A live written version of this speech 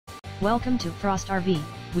Welcome to Frost RV.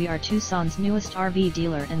 We are Tucson's newest RV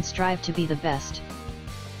dealer and strive to be the best.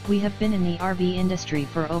 We have been in the RV industry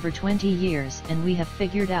for over 20 years and we have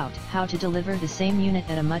figured out how to deliver the same unit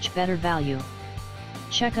at a much better value.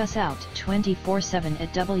 Check us out 24/7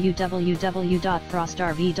 at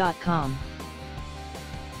www.frostrv.com.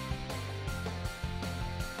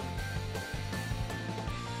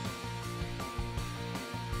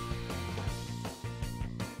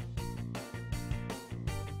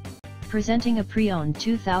 Presenting a pre-owned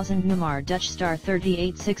 2000 Newmar Dutch Star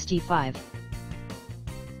 3865.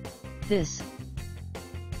 This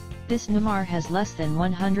Newmar has less than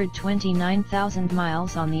 129,000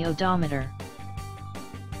 miles on the odometer.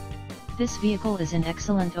 This vehicle is in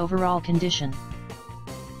excellent overall condition.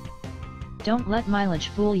 Don't let mileage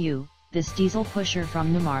fool you, this diesel pusher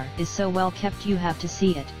from Newmar is so well kept you have to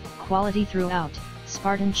see it. Quality throughout,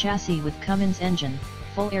 Spartan chassis with Cummins engine,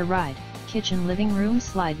 full air ride, kitchen living room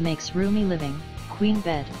slide makes roomy living, queen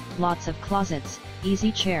bed, lots of closets, easy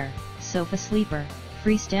chair, sofa sleeper,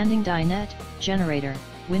 freestanding dinette, generator,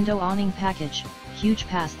 window awning package, huge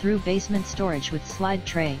pass-through basement storage with slide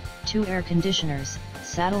tray, 2 air conditioners,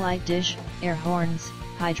 satellite dish, air horns,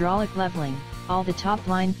 hydraulic leveling, all the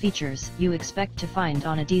top-line features you expect to find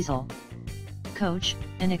on a diesel coach,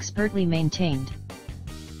 and expertly maintained.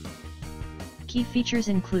 Key features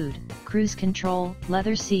include cruise control,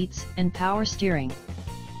 leather seats, and power steering.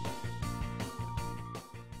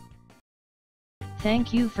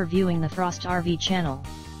 Thank you for viewing the Frost RV channel.